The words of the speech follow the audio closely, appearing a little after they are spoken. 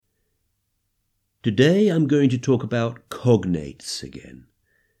Today I'm going to talk about cognates again.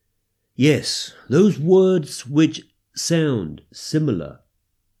 Yes, those words which sound similar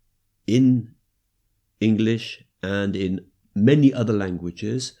in English and in many other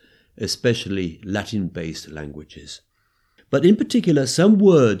languages, especially Latin-based languages. But in particular, some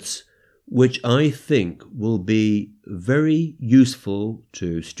words which I think will be very useful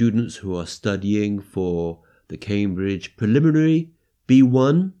to students who are studying for the Cambridge Preliminary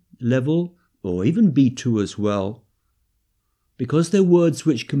B1 level, or even B2 as well, because they're words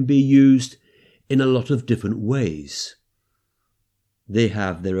which can be used in a lot of different ways. They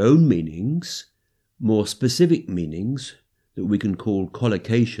have their own meanings, more specific meanings that we can call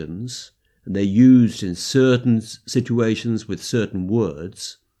collocations, and they're used in certain situations with certain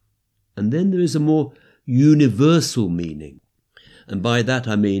words. And then there is a more universal meaning. And by that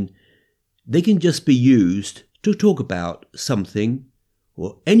I mean they can just be used to talk about something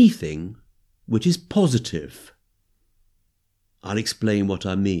or anything which is positive. I'll explain what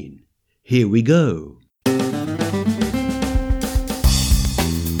I mean. Here we go.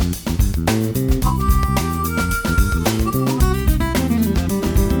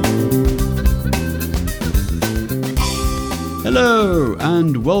 Hello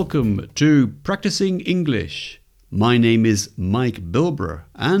and welcome to Practicing English. My name is Mike Bilbrough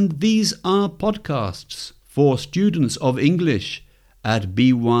and these are podcasts for students of English at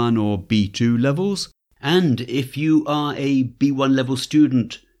B1 or B2 levels. And if you are a B1 level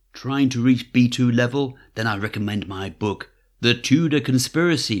student trying to reach B2 level, then I recommend my book, The Tudor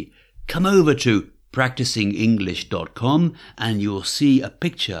Conspiracy. Come over to practicingenglish.com and you'll see a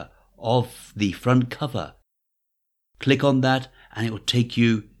picture of the front cover. Click on that and it will take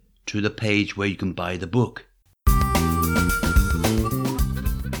you to the page where you can buy the book.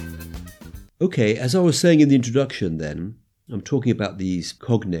 Okay, as I was saying in the introduction then, I'm talking about these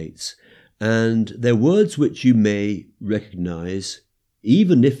cognates, and they're words which you may recognize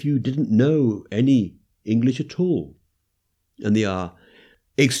even if you didn't know any English at all. And they are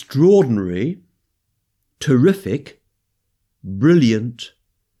extraordinary, terrific, brilliant,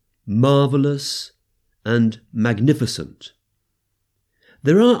 marvellous, and magnificent.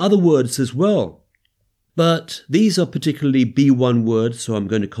 There are other words as well, but these are particularly B1 words, so I'm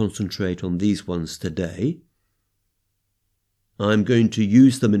going to concentrate on these ones today. I'm going to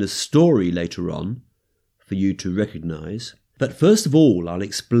use them in a story later on for you to recognize, but first of all I'll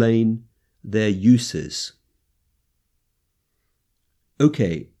explain their uses.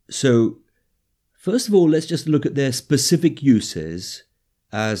 Okay, so first of all let's just look at their specific uses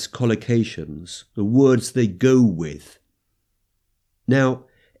as collocations, the words they go with. Now,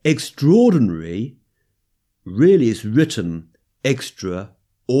 extraordinary really is written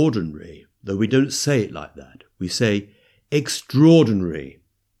extraordinary, though we don't say it like that. We say extraordinary,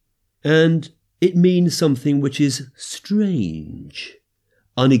 and it means something which is strange,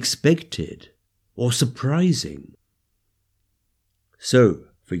 unexpected, or surprising. So,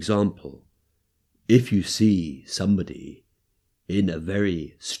 for example, if you see somebody in a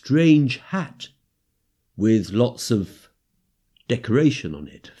very strange hat with lots of decoration on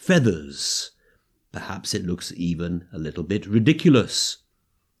it, feathers, perhaps it looks even a little bit ridiculous,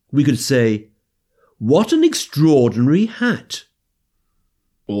 we could say, "What an extraordinary hat!"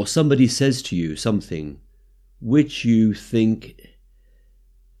 Or somebody says to you something which you think,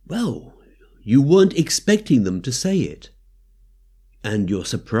 well, you weren't expecting them to say it, and you're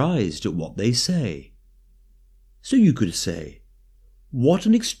surprised at what they say. So you could say, "What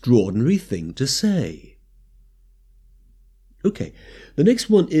an extraordinary thing to say." Okay, the next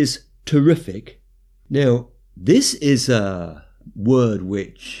one is terrific. Now, this is a word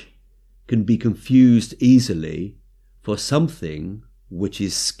which can be confused easily for something which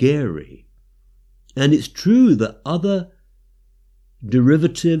is scary. And it's true that other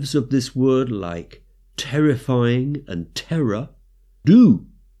derivatives of this word, like terrifying and terror, do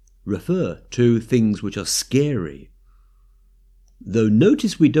refer to things which are scary. Though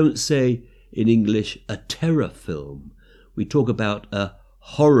notice we don't say in English a terror film. We talk about a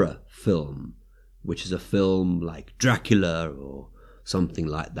horror film, which is a film like Dracula or something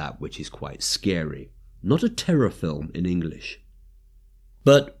like that, which is quite scary. Not a terror film in English.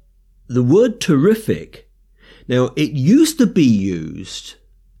 But the word terrific, now it used to be used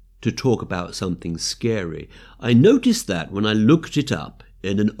to talk about something scary. I noticed that when I looked it up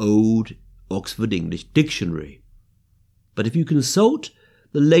in an old Oxford English dictionary. But if you consult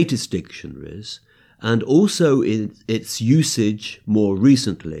the latest dictionaries, and also in its usage more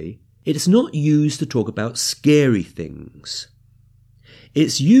recently, it's not used to talk about scary things.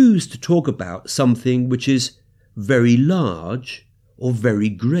 It's used to talk about something which is very large or very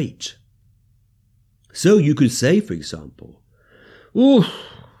great. So you could say, for example, "Ooh,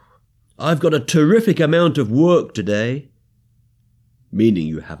 I've got a terrific amount of work today," meaning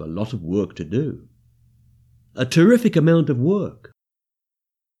you have a lot of work to do. A terrific amount of work.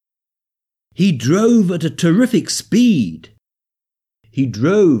 He drove at a terrific speed. He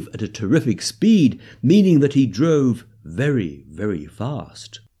drove at a terrific speed, meaning that he drove very, very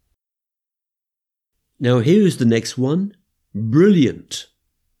fast. Now here's the next one, brilliant.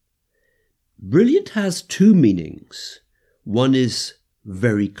 Brilliant has two meanings. One is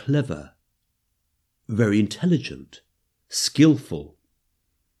very clever, very intelligent, skillful.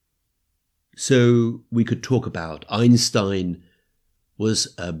 So we could talk about Einstein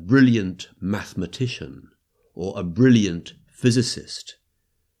was a brilliant mathematician or a brilliant physicist,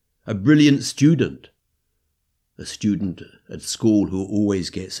 a brilliant student, a student at school who always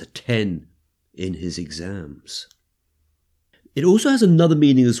gets a 10 in his exams. It also has another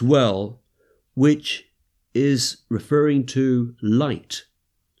meaning as well, which is referring to light.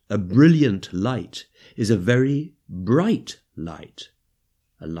 A brilliant light is a very bright light,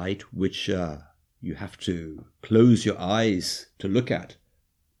 a light which you have to close your eyes to look at,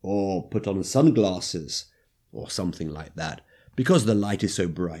 or put on sunglasses, or something like that, because the light is so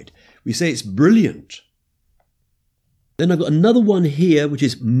bright. We say it's brilliant. Then I've got another one here, which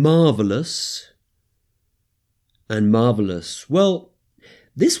is marvellous. And marvellous, well,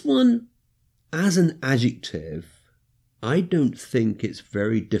 this one, as an adjective, I don't think it's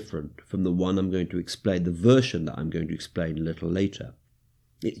very different from the one I'm going to explain, the version that I'm going to explain a little later.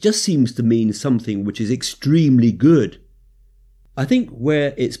 It just seems to mean something which is extremely good. I think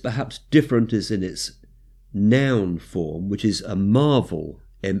where it's perhaps different is in its noun form, which is a marvel,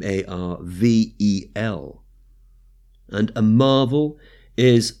 M-A-R-V-E-L. And a marvel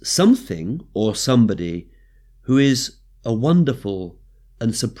is something or somebody who is a wonderful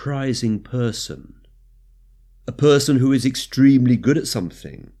and surprising person. A person who is extremely good at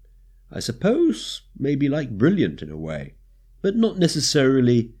something. I suppose maybe like brilliant in a way, but not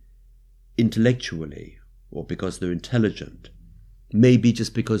necessarily intellectually or because they're intelligent. Maybe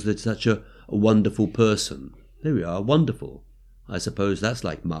just because they're such a wonderful person. There we are, wonderful. I suppose that's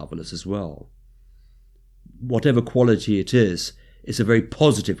like marvellous as well. Whatever quality it is, it's a very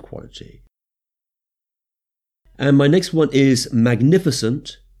positive quality. And my next one is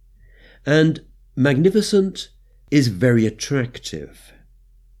magnificent. And magnificent is very attractive.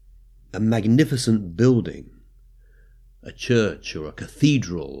 A magnificent building, a church or a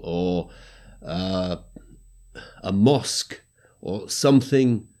cathedral or a mosque or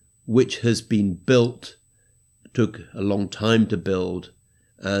something which has been built, took a long time to build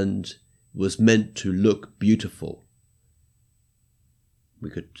and was meant to look beautiful. We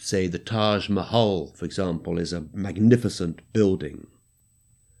could say the Taj Mahal, for example, is a magnificent building.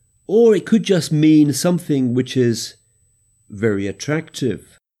 Or it could just mean something which is very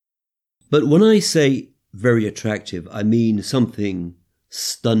attractive. But when I say very attractive, I mean something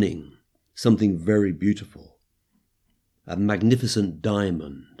stunning, something very beautiful. A magnificent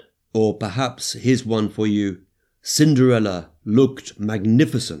diamond. Or perhaps here's one for you. Cinderella looked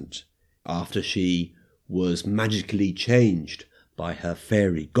magnificent after she was magically changed by her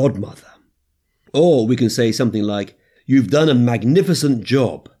fairy godmother. Or we can say something like, you've done a magnificent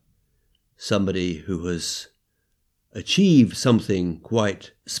job. Somebody who has achieved something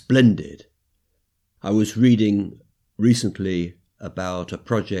quite splendid. I was reading recently about a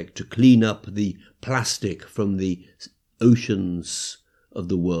project to clean up the plastic from the oceans of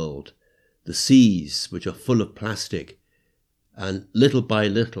the world, the seas which are full of plastic, and little by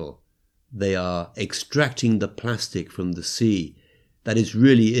little they are extracting the plastic from the sea. That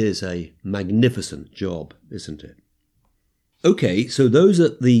really is a magnificent job, isn't it? Okay, so those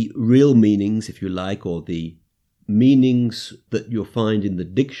are the real meanings, if you like, or the meanings that you'll find in the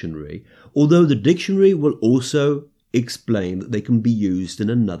dictionary, although the dictionary will also explain that they can be used in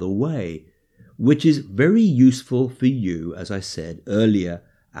another way, which is very useful for you, as I said earlier,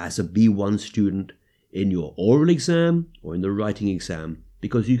 as a B1 student in your oral exam or in the writing exam,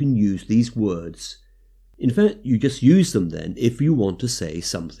 because you can use these words. In fact, you just use them then if you want to say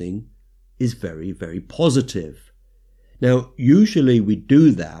something is very, very positive. Now, usually we do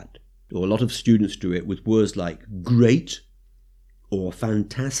that, or a lot of students do it, with words like great or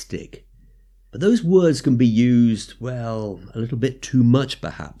fantastic. But those words can be used, well, a little bit too much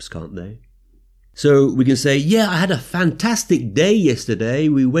perhaps, can't they? So we can say, yeah, I had a fantastic day yesterday.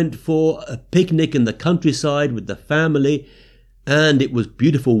 We went for a picnic in the countryside with the family, and it was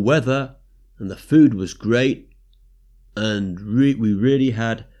beautiful weather, and the food was great, and we really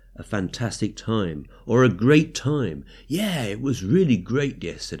had a fantastic time, or a great time. Yeah, it was really great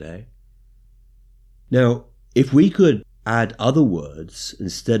yesterday. Now, if we could add other words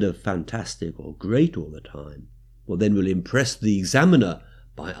instead of fantastic or great all the time, well, then we'll impress the examiner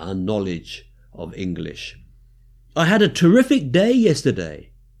by our knowledge of English. I had a terrific day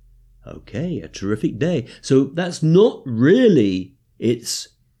yesterday. Okay, a terrific day. So that's not really its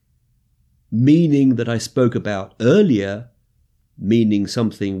meaning that I spoke about earlier, meaning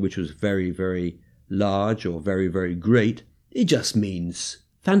something which was very, very large or very, very great. It just means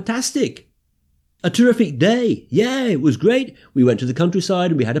fantastic. A terrific day. Yeah, it was great. We went to the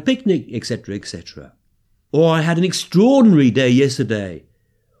countryside and we had a picnic, etc., etc. Or I had an extraordinary day yesterday.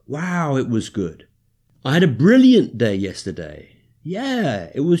 Wow, it was good. I had a brilliant day yesterday. Yeah,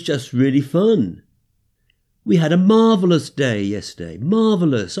 it was just really fun. We had a marvellous day yesterday.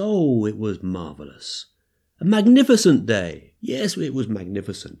 Marvellous. Oh, it was marvellous. A magnificent day. Yes, it was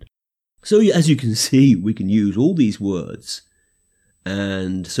magnificent. So as you can see, we can use all these words,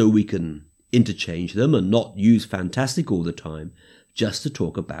 and so we can interchange them and not use fantastic all the time, just to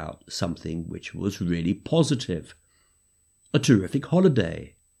talk about something which was really positive. A terrific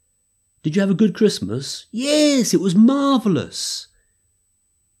holiday. Did you have a good Christmas? Yes, it was marvellous.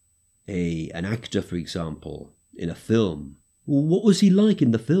 An actor, for example, in a film. Well, what was he like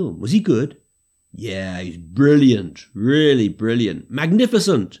in the film? Was he good? Yeah, he's brilliant, really brilliant,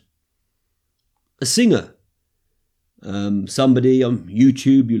 magnificent. A singer. Somebody on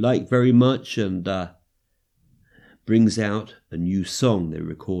YouTube you like very much and brings out a new song. They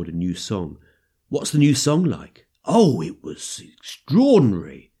record a new song. What's the new song like? Oh, it was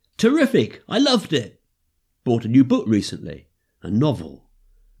extraordinary. Terrific. I loved it. Bought a new book recently, a novel,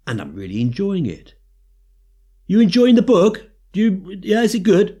 and I'm really enjoying it. You enjoying the book? Yeah, is it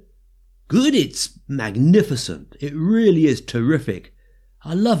good? Good, it's magnificent. It really is terrific.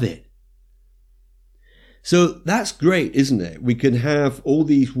 I love it. So that's great, isn't it? We can have all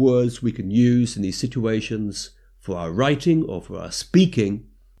these words we can use in these situations for our writing or for our speaking,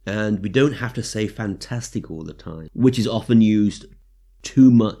 and we don't have to say fantastic all the time, which is often used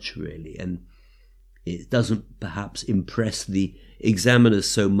too much, really, and it doesn't perhaps impress the examiners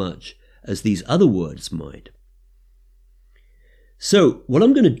so much as these other words might. So what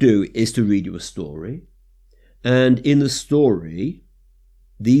I'm going to do is to read you a story, and in the story,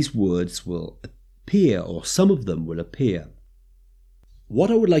 these words will appear, or some of them will appear.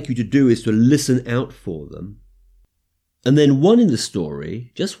 What I would like you to do is to listen out for them, and then one in the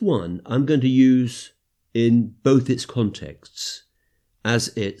story, just one, I'm going to use in both its contexts, as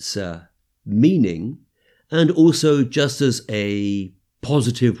its meaning, and also just as a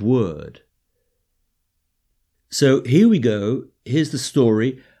positive word. So here we go. Here's the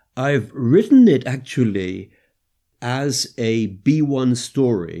story. I've written it actually as a B1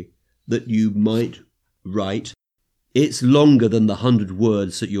 story that you might write. It's longer than the 100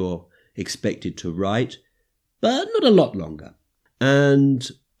 words that you're expected to write, but not a lot longer. And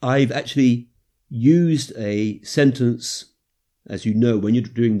I've actually used a sentence. As you know, when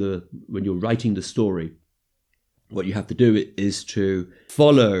you're writing the story, what you have to do is to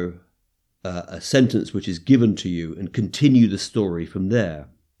follow a sentence which is given to you and continue the story from there.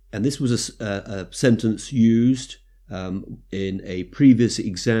 And this was a sentence used in a previous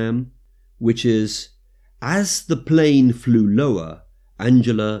exam, which is, as the plane flew lower,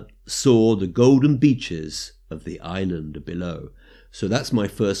 Angela saw the golden beaches of the island below. So that's my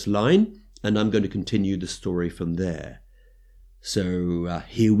first line, and I'm going to continue the story from there. So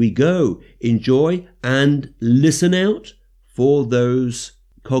here we go. Enjoy and listen out for those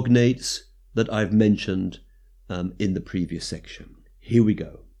cognates that I've mentioned in the previous section. Here we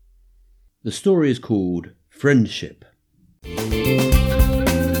go. The story is called Friendship.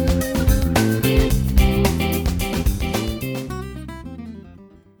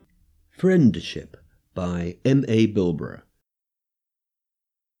 Friendship by M.A. Bilbrough.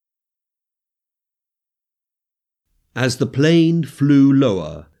 As the plane flew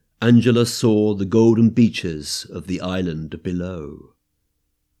lower, Angela saw the golden beaches of the island below.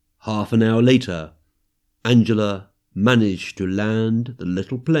 Half an hour later, Angela managed to land the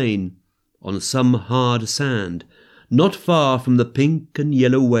little plane on some hard sand, not far from the pink and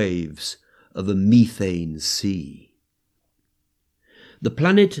yellow waves of a methane sea. The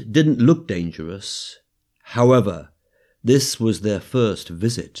planet didn't look dangerous. However, this was their first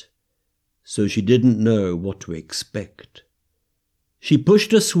visit, so she didn't know what to expect. She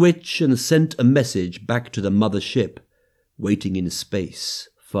pushed a switch and sent a message back to the mother ship, waiting in space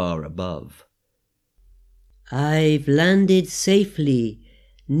far above. I've landed safely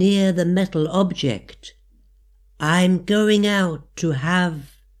near the metal object. I'm going out to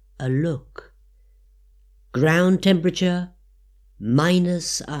have a look. Ground temperature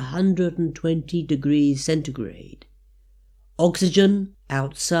minus 120 degrees centigrade. Oxygen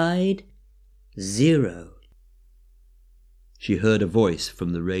outside, 0. She heard a voice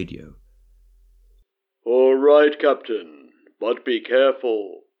from the radio. "All right, Captain, but be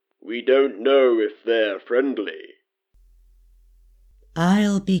careful. We don't know if they're friendly."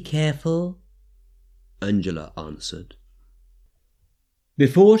 "I'll be careful," Angela answered.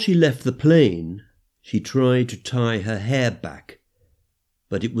 Before she left the plane, she tried to tie her hair back,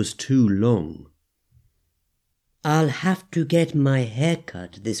 but it was too long. "I'll have to get my hair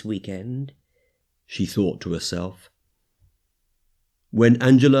cut this weekend," she thought to herself. When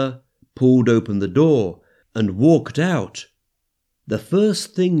Angela pulled open the door and walked out, the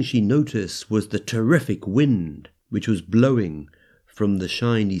first thing she noticed was the terrific wind which was blowing from the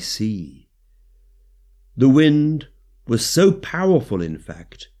shiny sea. The wind was so powerful, in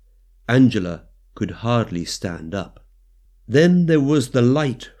fact, Angela could hardly stand up. Then there was the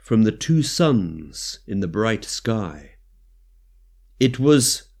light from the 2 suns in the bright sky. It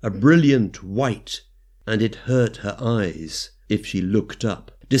was a brilliant white, and it hurt her eyes if she looked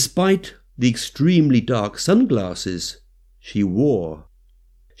up, despite the extremely dark sunglasses she wore.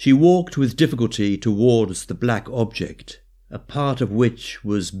 She walked with difficulty towards the black object, a part of which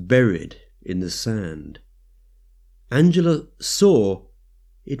was buried in the sand. Angela saw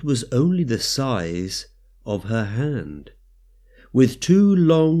it was only the size of her hand, with 2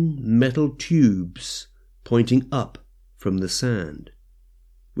 long metal tubes pointing up from the sand,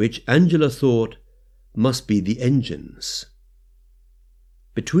 which Angela thought must be the engines.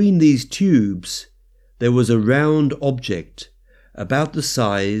 Between these tubes there was a round object about the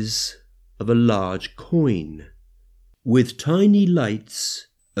size of a large coin, with tiny lights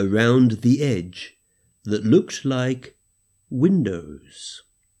around the edge that looked like windows.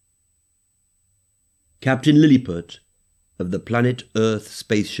 Captain Lilliput of the planet Earth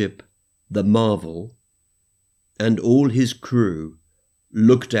spaceship The Marvel and all his crew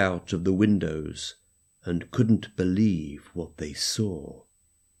looked out of the windows and couldn't believe what they saw.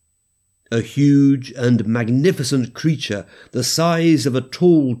 A huge and magnificent creature the size of a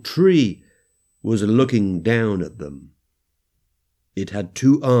tall tree was looking down at them. It had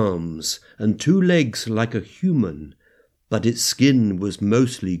 2 arms and 2 legs like a human, but its skin was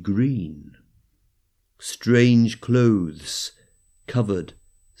mostly green. Strange clothes covered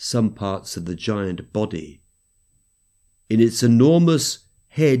some parts of the giant body. In its enormous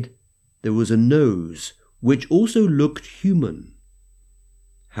head there was a nose which also looked human.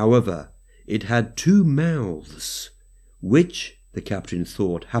 However, it had 2 mouths, which, the captain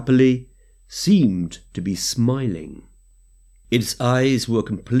thought happily, seemed to be smiling. Its eyes were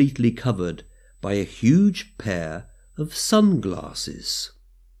completely covered by a huge pair of sunglasses.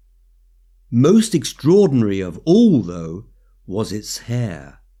 Most extraordinary of all, though, was its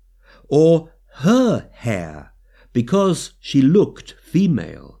hair, or her hair, because she looked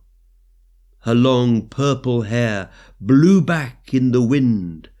female. Her long purple hair blew back in the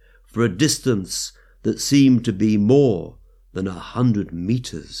wind for a distance that seemed to be more than 100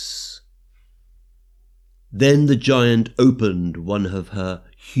 meters. Then the giant opened one of her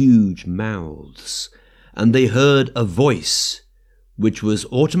huge mouths, and they heard a voice which was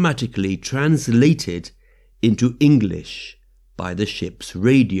automatically translated into English by the ship's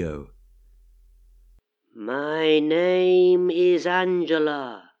radio. "My name is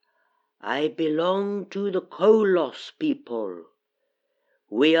Angela. I belong to the Kolos people.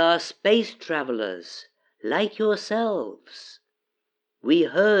 We are space travelers like yourselves. We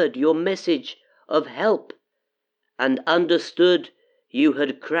heard your message of help and understood you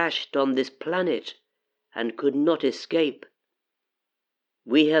had crashed on this planet and could not escape.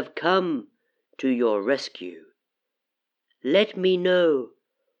 We have come to your rescue. Let me know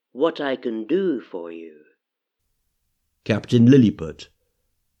what I can do for you." Captain Lilliput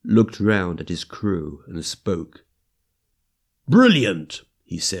looked round at his crew and spoke. "Brilliant,"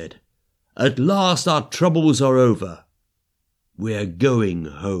 he said. "At last our troubles are over. We're going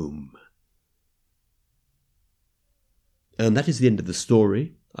home." And that is the end of the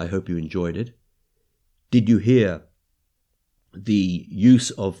story. I hope you enjoyed it. Did you hear the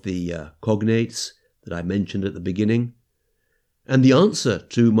use of the cognates that I mentioned at the beginning? And the answer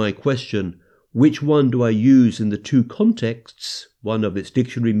to my question, which one do I use in the 2 contexts, one of its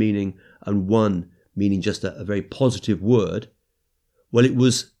dictionary meaning and one meaning just a very positive word? Well, it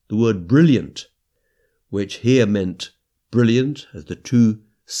was the word brilliant, which here meant brilliant, as the 2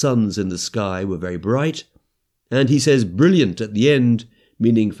 suns in the sky were very bright. And he says brilliant at the end,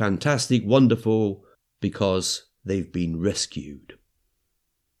 meaning fantastic, wonderful, because they've been rescued.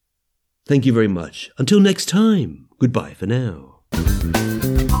 Thank you very much. Until next time, goodbye for now.